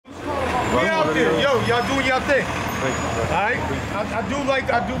We out there, yo, y'all doing y'all thing. Thank you, bro. All right,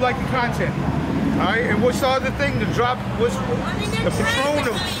 I do like the content. All right, and what's the other thing? The drop, what's the Patron,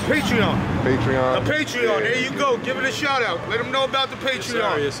 the Patreon? Patreon. The Patreon. Yeah, There you go. Give it a shout out. Let them know about the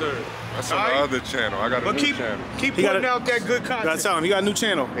Patreon. Yes, sir. That's on the other channel. I got a new channel. Keep putting out that good content. Gotta tell him, he got a new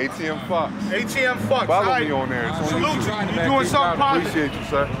channel. ATM Fox. ATM Fox. Follow me on there. It's on Salute YouTube. you. You're doing something positive. Appreciate you,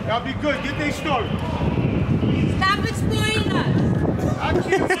 sir. Y'all be good. Get their story. Stop exploiting us. I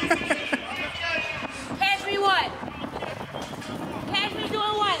can't. Catch me what? Catch me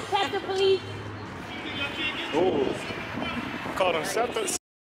doing what? Catch the police. Oh. Called him Septa.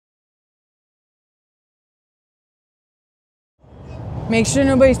 Make sure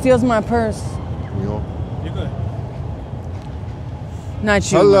nobody steals my purse. You good?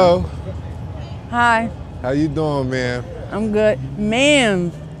 Not you. Hello. Hi. How you doing, man? I'm good.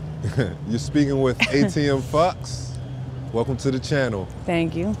 Ma'am. You're speaking with ATM Fox. Welcome to the channel.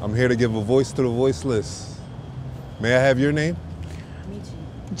 Thank you. I'm here to give a voice to the voiceless. May I have your name?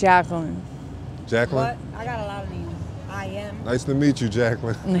 Jacqueline. Jacqueline? What? I got a lot of names. I am. Nice to meet you,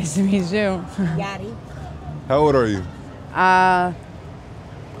 Jacqueline. Nice to meet you. Yachty. How old are you? I'm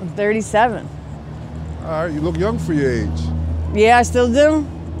 37. All right, you look young for your age. Yeah, I still do?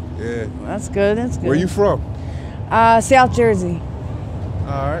 Yeah. That's good, that's good. Where you from? South Jersey.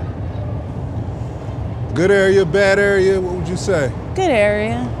 All right. Good area, bad area, what would you say? Good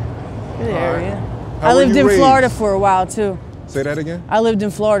area. Good All right. area. How I were lived you in raised? Florida for a while too. Say that again? I lived in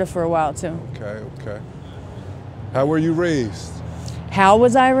Florida for a while too. Okay, okay. How were you raised? How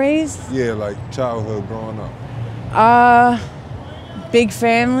was I raised? Yeah, like childhood growing up. Big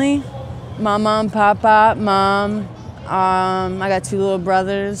family. My mom, papa, mom. I got 2 little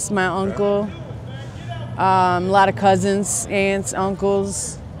brothers, my uncle. A lot of cousins, aunts,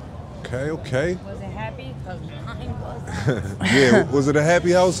 uncles. Okay, okay. Was it happy? Because mine was. Yeah, was it a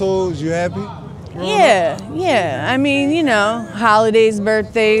happy household? You happy? Yeah, yeah. I mean, you know, holidays,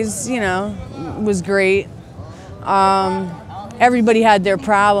 birthdays, you know, was great. Everybody had their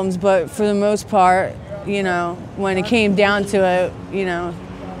problems, but for the most part, you know, when it came down to it, you know,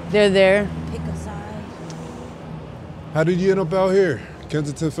 they're there. Pick a side. How did you end up out here?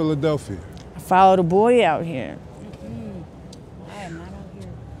 Kensington, Philadelphia. I followed a boy out here. I am not out here.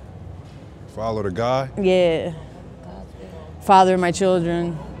 Followed a guy? Yeah. Father of my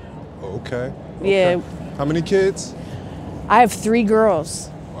children. Okay. Yeah. How many kids? I have 3 girls.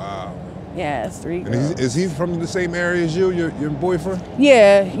 Wow. Yeah, 3 And girls. is he from the same area as you, your boyfriend?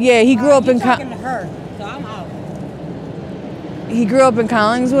 Yeah, yeah. He grew up in. You're talking to her, so I'm out. He grew up in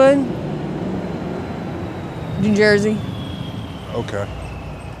Collingswood, New Jersey. Okay.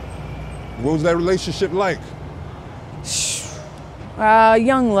 What was that relationship like?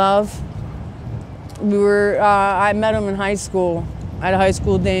 Young love. We were. I met him in high school at a high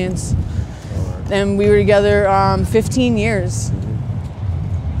school dance, and we were together 15 years.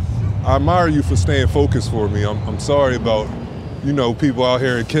 I admire you for staying focused for me. I'm sorry about, you know, people out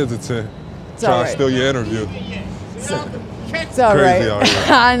here in Kensington trying to steal your interview. It's all Crazy right. out here.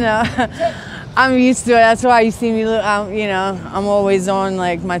 I know. I'm used to it. That's why you see me. You know, I'm always on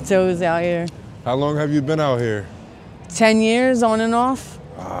like my toes out here. How long have you been out here? 10 years on and off.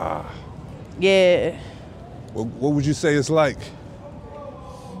 Yeah. What would you say it's like?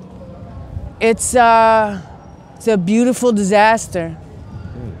 It's a beautiful disaster.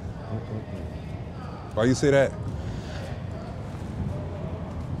 Why you say that?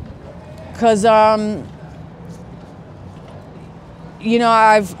 Cause you know,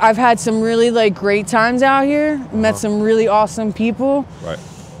 I've had some really like great times out here. Met some really awesome people. Right.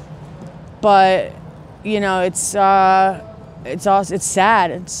 But you know, it's sad.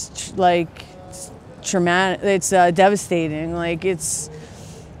 It's like it's traumatic. It's devastating. Like it's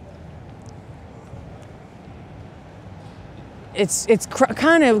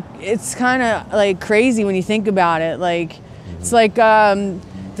kind of like crazy when you think about it. Like it's like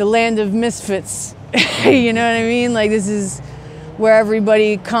the land of misfits. You know what I mean? Like this is where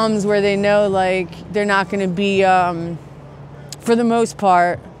everybody comes, where they know like they're not going to be, for the most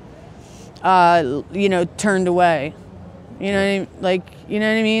part, you know, turned away. You know what I mean? Like, you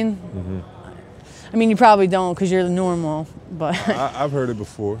know what I mean? Mm-hmm. I mean, you probably don't because you're the normal, but I've heard it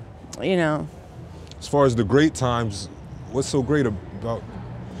before. You know. As far as the great times, what's so great about,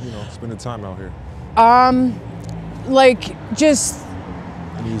 you know, spending time out here? Like just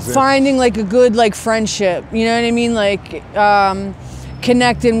finding like a good like friendship, you know what I mean? Like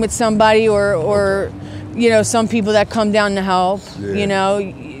connecting with somebody or you know, some people that come down to help, you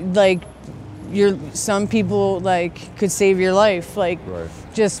know, like some people like could save your life, like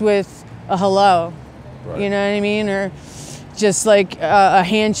just with a hello, you know what I mean? Or just like a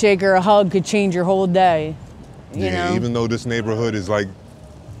handshake or a hug could change your whole day. You know? Even though this neighborhood is like,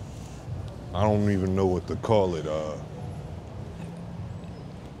 I don't even know what to call it.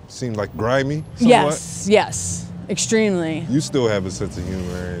 Seems like grimy somewhat. Yes, extremely. You still have a sense of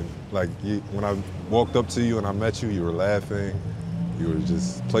humor, and like when I walked up to you and I met you, you were laughing, you were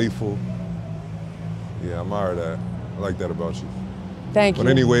just playful. Yeah, I admire that. I like that about you. Thank you. But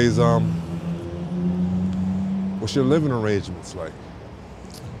anyways, what's your living arrangements like?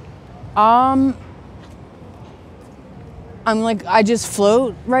 I'm like, I just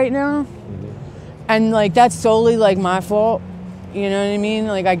float right now. And like, that's solely like my fault. You know what I mean?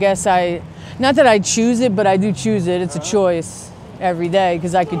 Like, I guess not that I choose it, but I do choose it. It's a choice every day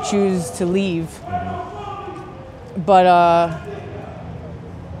because I could choose to leave. But I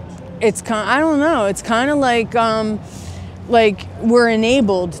don't know. It's kind of like we're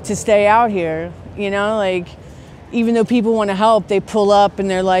enabled to stay out here, you know? Like, even though people want to help, they pull up and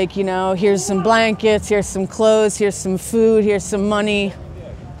they're like, you know, here's some blankets, here's some clothes, here's some food, here's some money.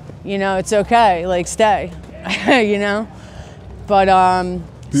 You know, it's okay, like, stay, you know? But,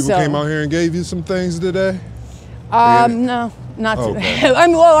 People came out here and gave you some things today? No, not today. Okay.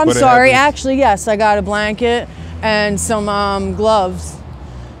 I'm sorry. Actually, yes, I got a blanket and some gloves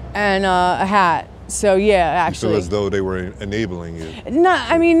and a hat. So yeah, actually. You feel as though they were enabling you?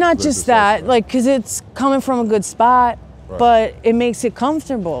 Not just that, like, because it's coming from a good spot, right. But it makes it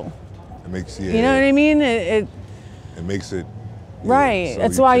comfortable. It makes you know what I mean? It makes it. Right. So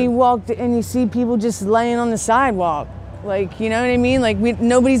that's why you walk and you see people just laying on the sidewalk. Like, you know what I mean? Like,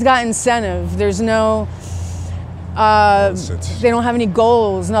 nobody's got incentive. There's no, they don't have any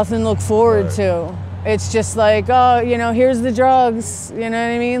goals, nothing to look forward to. It's just like, oh, you know, here's the drugs. You know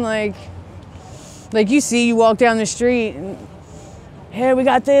what I mean? Like you walk down the street and, hey, we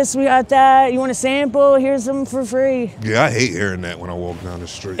got this, we got that. You want a sample? Here's some for free. Yeah, I hate hearing that when I walk down the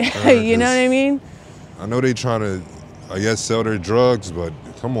street. You know what I mean? I know they trying to, I guess, sell their drugs, but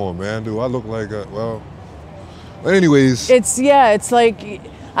come on, man. Do I look like well, but anyways. It's like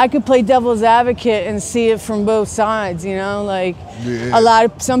I could play devil's advocate and see it from both sides, you know? Like,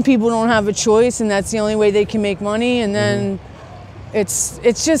 some people don't have a choice and that's the only way they can make money. And then it's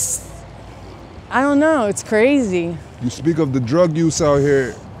just, I don't know, it's crazy. You speak of the drug use out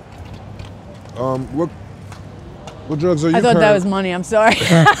here. What drugs are you? I thought that was money. I'm sorry.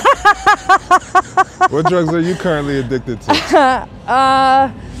 What drugs are you currently addicted to?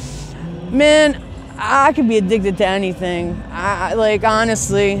 Man, I could be addicted to anything. Like,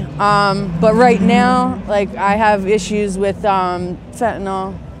 honestly. But right now, like, I have issues with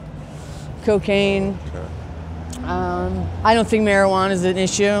fentanyl, cocaine. Okay. I don't think marijuana is an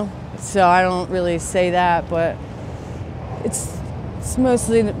issue, so I don't really say that. But it's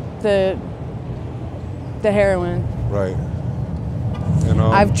mostly the heroin. Right. And,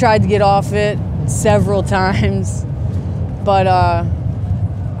 I've tried to get off it several times, but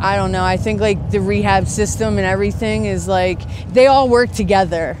I don't know. I think like the rehab system and everything is like, they all work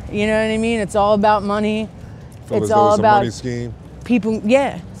together. You know what I mean? It's all about money. It's all about money scheme. People.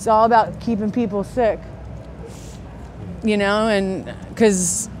 Yeah, it's all about keeping people sick. You know, and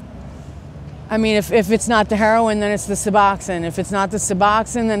because, I mean, if it's not the heroin, then it's the Suboxone. If it's not the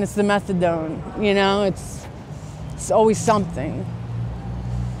Suboxone, then it's the methadone. You know, it's always something.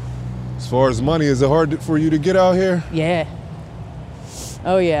 As far as money, is it hard for you to get out here? Yeah.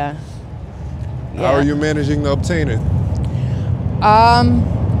 Oh yeah. How are you managing to obtain it? I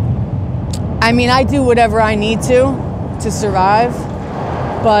mean, I do whatever I need to survive,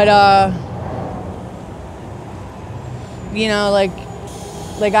 but you know, like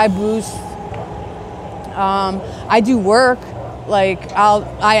I boost. I do work. Like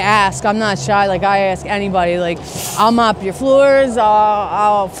I ask. I'm not shy. Like I ask anybody. Like I'll mop your floors.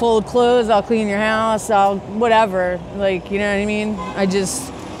 I'll fold clothes. I'll clean your house. I'll whatever. Like, you know what I mean? I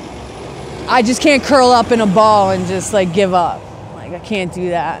just can't curl up in a ball and just like give up. Like I can't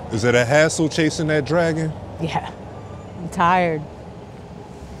do that. Is it a hassle chasing that dragon? Yeah. I'm tired.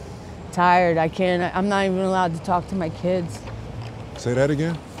 I can't. I'm not even allowed to talk to my kids. Say that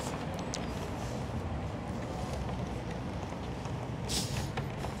again.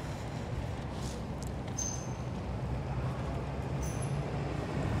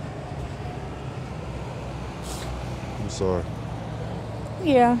 Sorry.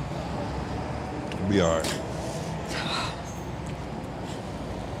 Yeah. It'll be all right.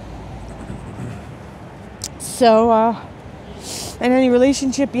 So, in any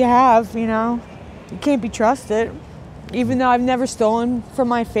relationship you have, you know, you can't be trusted. Even though I've never stolen from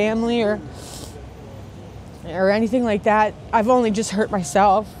my family or anything like that, I've only just hurt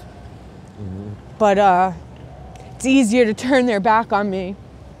myself. But it's easier to turn their back on me.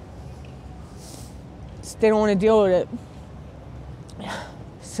 They don't want to deal with it.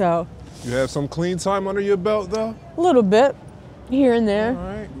 So. You have some clean time under your belt, though? A little bit, here and there. All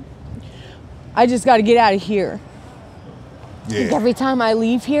right. I just got to get out of here. Yeah. Like every time I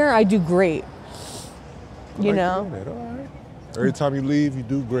leave here, I do great. You know? That. All right. Every time you leave, you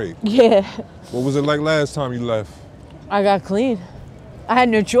do great. Yeah. What was it like last time you left? I got clean. I had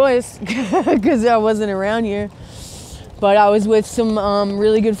no choice because I wasn't around here. But I was with some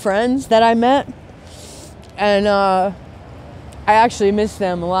really good friends that I met. And I actually miss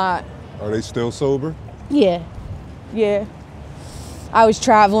them a lot. Are they still sober? Yeah. Yeah. I was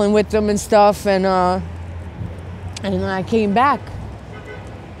traveling with them and stuff, and then I came back.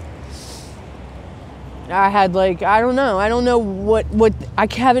 I had like, I don't know what I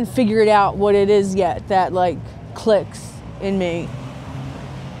haven't figured out what it is yet that like clicks in me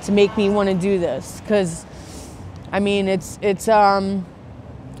to make me want to do this. Cause I mean, it's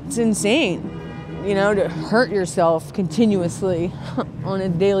insane, you know, to hurt yourself continuously on a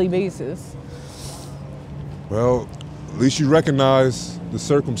daily basis. Well, at least you recognize the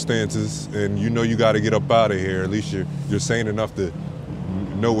circumstances and you know you got to get up out of here. At least you're sane enough to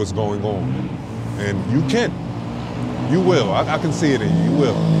know what's going on. And you can. You will. I can see it in you. You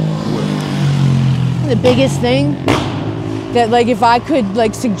will. You will. The biggest thing that like if I could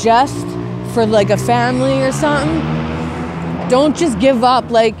like suggest for like a family or something, don't just give up,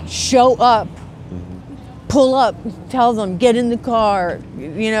 like show up. Pull up, tell them, get in the car,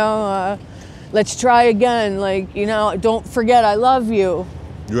 you know, let's try again. Like, you know, don't forget I love you.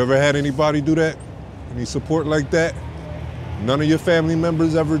 You ever had anybody do that? Any support like that? None of your family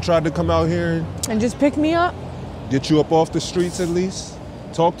members ever tried to come out here and just pick me up? Get you up off the streets at least?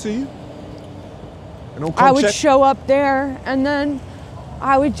 Talk to you? And don't come I would check? show up there and then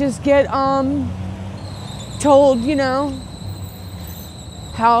I would just get told, you know,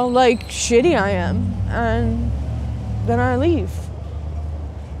 how like shitty I am, and then I leave.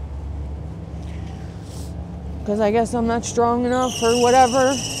 Because I guess I'm not strong enough or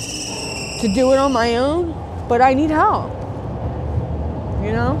whatever to do it on my own, but I need help,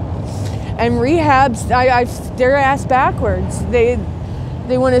 you know? And rehabs, they're ass backwards. They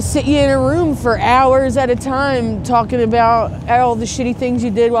want to sit you in a room for hours at a time talking about all the shitty things you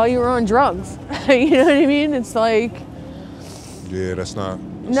did while you were on drugs. You know what I mean? It's like, yeah, that's not.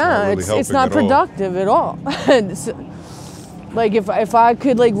 It's not productive at all. Like if I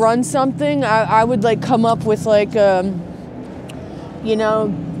could like run something, I would like come up with like, you know,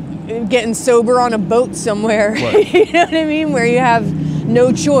 getting sober on a boat somewhere. Right. You know what I mean? Where you have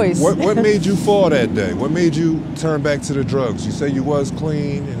no choice. What made you fall that day? What made you turn back to the drugs? You say you was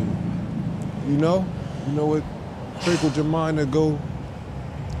clean, and you know what trickled your mind to go.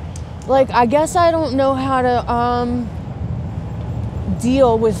 Like I guess I don't know how to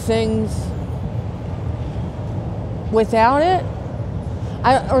deal with things without it.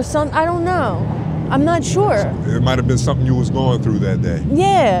 I don't know. I'm not sure. It might have been something you was going through that day.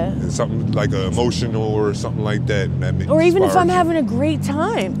 Yeah. And something like emotional or something like that. And that or even if I'm you. having a great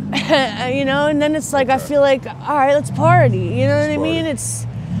time, you know, and then it's like, I feel like, all right, let's party. You know what I mean? It's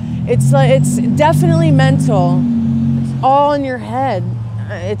like, it's definitely mental. It's all in your head.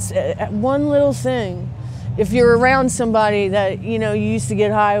 It's one little thing. If you're around somebody that, you know, you used to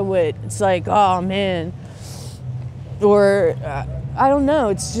get high with, it's like, oh man. Or, I don't know,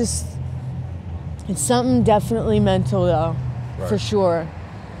 it's just, it's something definitely mental though, right. For sure.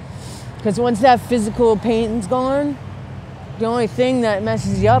 Because once that physical pain's gone, the only thing that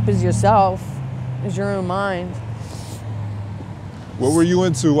messes you up is yourself, is your own mind. What were you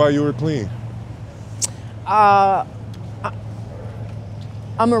into while you were clean? I'm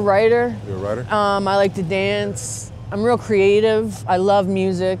a writer. You're a writer? I like to dance. I'm real creative. I love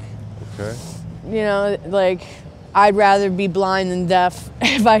music. Okay. You know, like, I'd rather be blind than deaf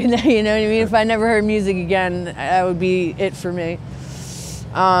if I, you know what I mean? If I never heard music again, that would be it for me.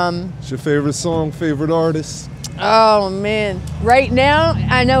 What's your favorite song, favorite artist? Oh man, right now,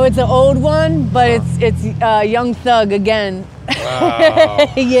 I know it's an old one, but it's Young Thug again. Wow.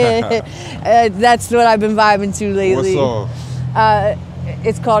 Yeah, that's what I've been vibing to lately. What song?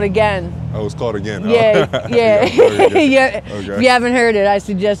 It's called Again. Oh, it's called Again. Yeah, Oh. yeah. Yeah. Okay. If you haven't heard it, I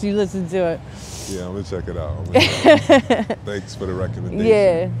suggest you listen to it. Yeah, I'm gonna check it out. Thanks for the recommendation.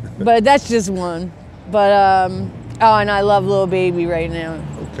 Yeah, but that's just one. But oh, and I love Lil Baby right now.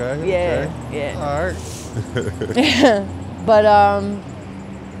 Okay. Yeah, okay. yeah. All right. But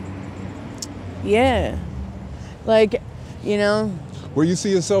yeah, like, you know. Where you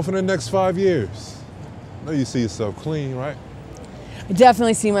see yourself in the next 5 years? I know you see yourself clean, right? I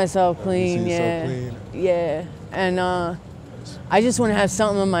definitely see myself clean. You see Yeah, yourself clean? yeah. And I just want to have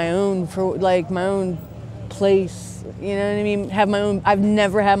something of my own for like my own place. You know what I mean? Have my own. I've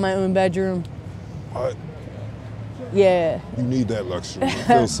never had my own bedroom. Yeah. You need that luxury. It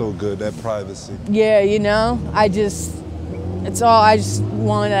feels so good, that privacy. Yeah, you know, I just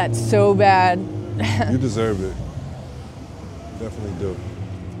want that so bad. You deserve it. Definitely do.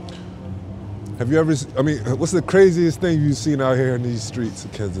 Have you ever, I mean, what's the craziest thing you've seen out here in these streets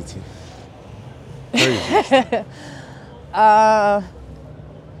of Kensington? Craziest.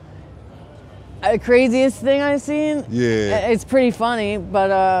 The craziest thing I've seen? Yeah. It's pretty funny,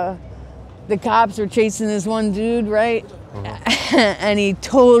 but the cops were chasing this one dude, right? And he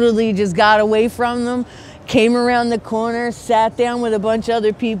totally just got away from them, came around the corner, sat down with a bunch of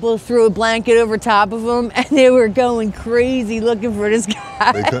other people, threw a blanket over top of him, and they were going crazy looking for this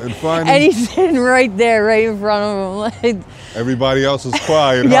guy. They couldn't find him? And he's sitting right there, right in front of them. Like, everybody else was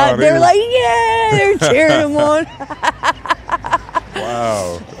quiet. yeah, they were like, yeah, they were cheering him on.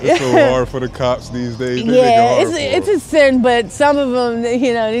 Wow, it's so hard for the cops these days. They Yeah, make it hard it's for a sin, but some of them,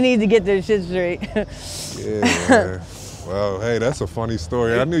 you know, they need to get their shit straight. Yeah, man. Well, hey, that's a funny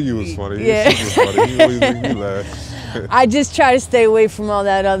story. I knew you was funny. Yeah. You're super funny. You always make me laugh. I just try to stay away from all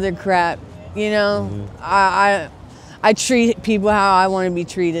that other crap, you know? I treat people how I want to be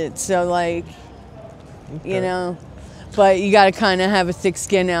treated, so like, you know, but you got to kind of have a thick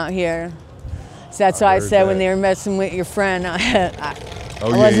skin out here. So that's why I said when they were messing with your friend, I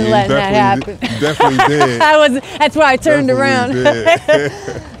wasn't letting that happen. You definitely did. That's why I turned around.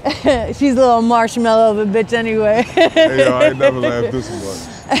 She's a little marshmallow of a bitch anyway. Hey, yo, I ain't never laughed this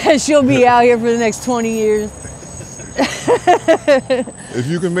much. She'll be out here for the next 20 years. If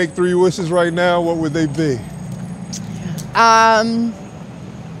you can make 3 wishes right now, what would they be?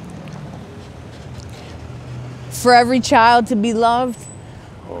 For every child to be loved.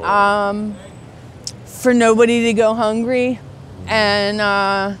 For nobody to go hungry, and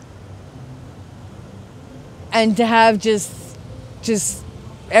to have just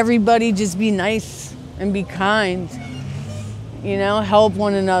everybody just be nice and be kind, you know, help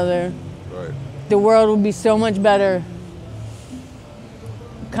one another. Right. The world will be so much better.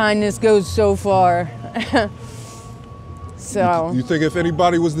 Kindness goes so far. So. You think if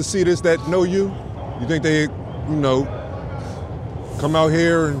anybody was to see this that know you think they, you know, come out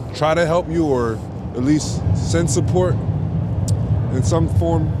here and try to help you, or at least send support in some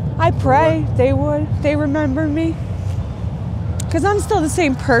form? I pray they would. They remember me. Because I'm still the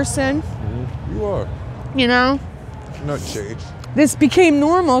same person. Mm-hmm. You are. You know? You're not changed. This became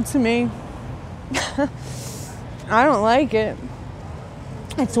normal to me. I don't like it.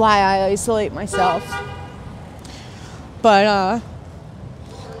 That's why I isolate myself. But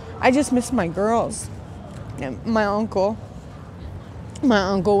I just miss my girls and my uncle. My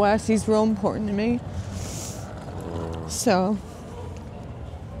Uncle Wes, he's real important to me. So.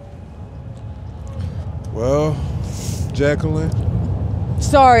 Well, Jacqueline.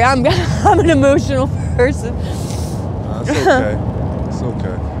 Sorry, I'm an emotional person. Nah, it's okay. It's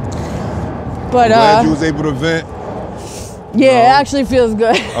okay. But I'm glad you was able to vent. Yeah, it actually feels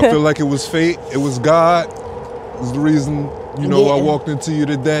good. I feel like it was fate. It was God. It was the reason, you know, I walked into you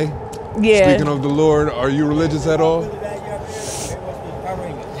today. Yeah. Speaking of the Lord, are you religious at all?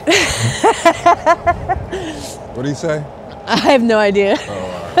 What did he say? I have no idea.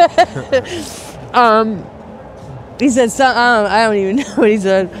 Oh, He said something. I don't even know what he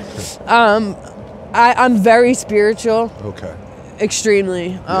said. I'm very spiritual. okay. Extremely.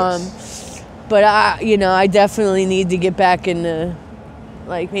 Yes. But I definitely need to get back into,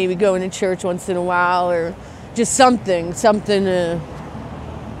 like, maybe going to church once in a while, or just something to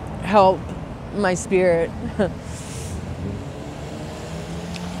help my spirit.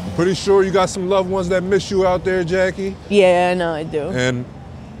 Pretty sure you got some loved ones that miss you out there, Jackie. Yeah, I know I do. And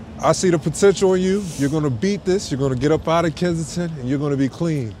I see the potential in you. You're gonna beat this. You're gonna get up out of Kensington, and you're gonna be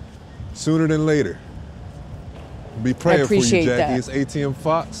clean sooner than later. Be praying for you, Jackie. That. It's ATM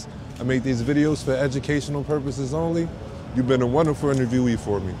Fox. I make these videos for educational purposes only. You've been a wonderful interviewee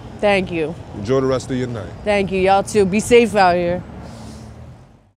for me. Thank you. Enjoy the rest of your night. Thank you. Y'all too. Be safe out here.